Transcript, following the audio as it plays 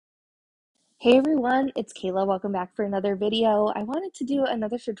Hey everyone, it's Kayla. Welcome back for another video. I wanted to do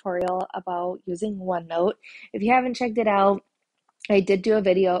another tutorial about using OneNote. If you haven't checked it out, I did do a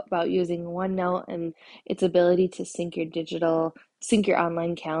video about using OneNote and its ability to sync your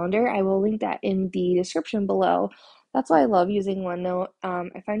online calendar. I will link that in the description below. That's why I love using OneNote.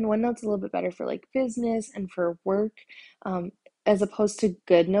 I find OneNote's a little bit better for like business and for work, um, as opposed to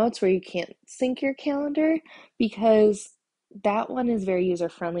GoodNotes where you can't sync your calendar because that one is very user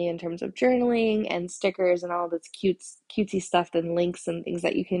friendly in terms of journaling and stickers and all this cutesy stuff and links and things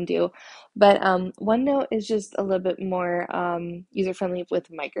that you can do. But OneNote is just a little bit more user friendly with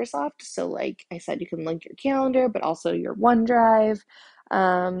Microsoft. So, like I said, you can link your calendar, but also your OneDrive.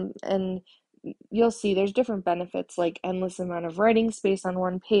 And you'll see there's different benefits like endless amount of writing space on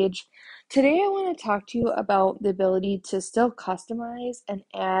one page. Today, I want to talk to you about the ability to still customize and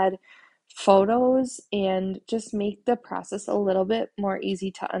add photos and just make the process a little bit more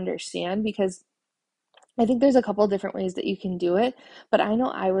easy to understand because I think there's a couple different ways that you can do it, but I know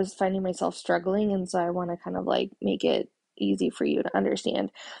I was finding myself struggling, and so I want to kind of like make it easy for you to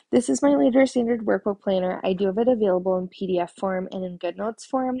understand. This is my Later Standard Workbook Planner. I do have it available in PDF form and in GoodNotes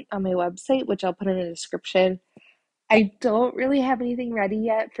form on my website, which I'll put in the description. I don't really have anything ready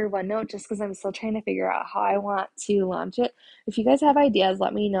yet for OneNote just because I'm still trying to figure out how I want to launch it. If you guys have ideas,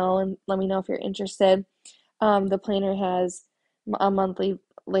 let me know and let me know if you're interested. The planner has a monthly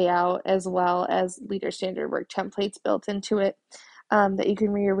layout as well as Leader Standard Work templates built into it that you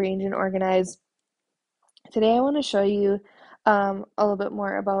can rearrange and organize. Today, I want to show you a little bit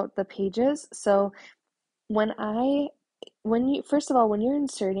more about the pages. So when I when you first of all, when you're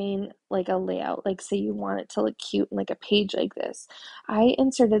inserting like a layout, like say you want it to look cute in like a page like this, I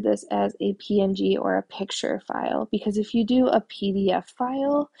inserted this as a PNG or a picture file because if you do a PDF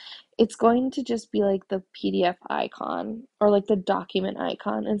file, it's going to just be like the PDF icon or like the document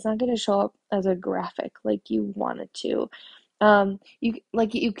icon. It's not going to show up as a graphic like you want it to.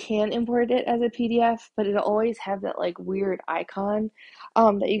 You can import it as a PDF, but it'll always have that like weird icon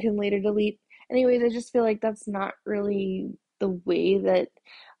that you can later delete. Anyways, I just feel like that's not really the way that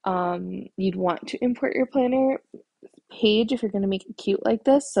you'd want to import your planner page if you're going to make it cute like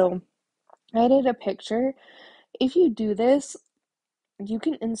this. So I added a picture. If you do this, you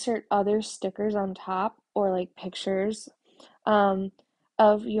can insert other stickers on top or like pictures um,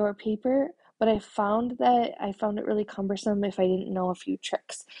 of your paper, but I found it really cumbersome if I didn't know a few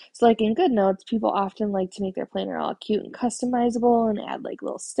tricks. So like in GoodNotes, people often like to make their planner all cute and customizable and add like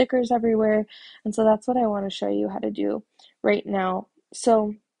little stickers everywhere. And so that's what I want to show you how to do right now.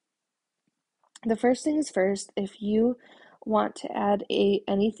 So the first thing is first, if you want to add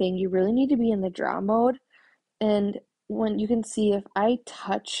anything, you really need to be in the draw mode. And when you can see if I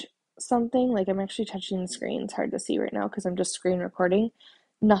touch something, like I'm actually touching the screen, it's hard to see right now because I'm just screen recording,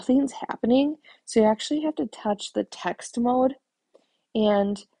 nothing's happening. So you actually have to touch the text mode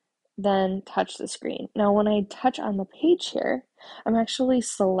and then touch the screen. Now, when I touch on the page here, I'm actually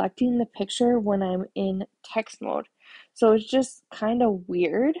selecting the picture when I'm in text mode. So it's just kind of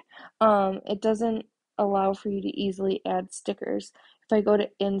weird. It doesn't allow for you to easily add stickers. If I go to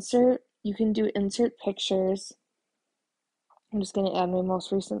insert, you can do insert pictures. I'm just going to add my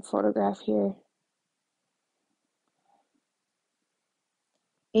most recent photograph here.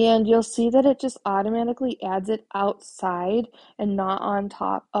 And you'll see that it just automatically adds it outside and not on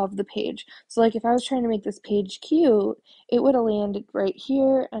top of the page. So like if I was trying to make this page cute, it would have landed right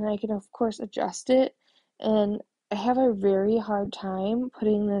here and I can of course adjust it. And I have a very hard time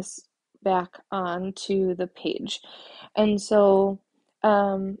putting this back onto the page. And so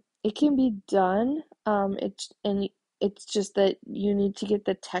it can be done. It's just that you need to get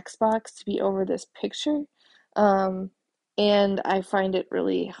the text box to be over this picture. Um, and I find it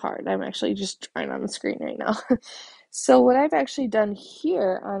really hard. I'm actually just trying on the screen right now. So what I've actually done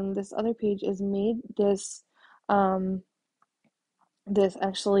here on this other page is made um, this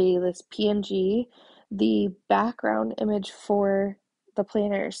PNG the background image for the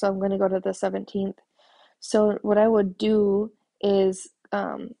planner. So I'm going to go to the 17th. So what I would do is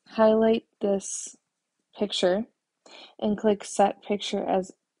highlight this picture and click Set Picture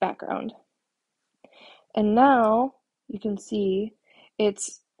as Background. And now you can see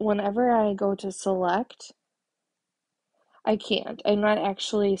it's whenever I go to select, I can't. I'm not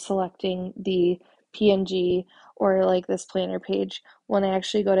actually selecting the PNG or like this planner page. When I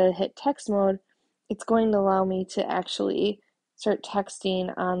actually go to hit text mode, it's going to allow me to actually start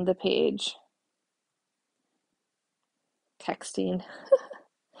texting on the page. Texting,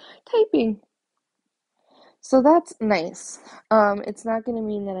 typing. So that's nice. It's not going to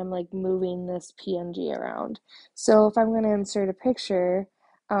mean that I'm like moving this PNG around. So if I'm going to insert a picture,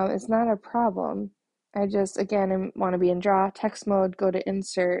 It's not a problem. I just, again, want to be in draw, text mode, go to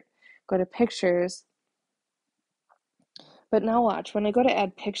insert, go to pictures. But now watch, when I go to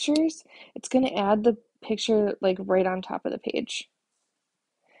add pictures, it's going to add the picture like right on top of the page.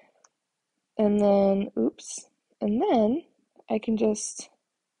 And then, oops, and then I can just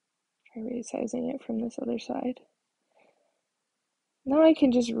try resizing it from this other side. Now I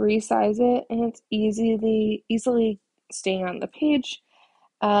can just resize it and it's easily staying on the page,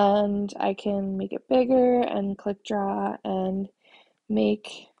 and I can make it bigger and click draw and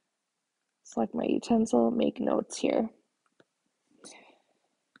select my utensil, make notes here.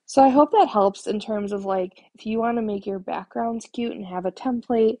 So I hope that helps in terms of like, if you want to make your backgrounds cute and have a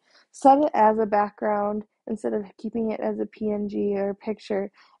template, set it as a background instead of keeping it as a PNG or a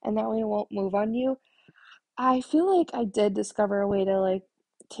picture, and that way it won't move on you. I feel like I did discover a way to like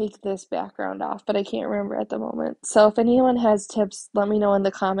take this background off, but I can't remember at the moment. So if anyone has tips, let me know in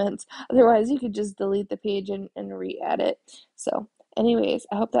the comments. Otherwise, you could just delete the page and re-add it. So anyways,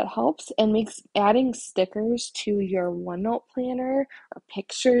 I hope that helps and makes adding stickers to your OneNote planner or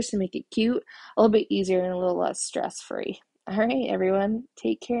pictures to make it cute a little bit easier and a little less stress-free. All right, everyone,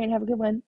 take care and have a good one.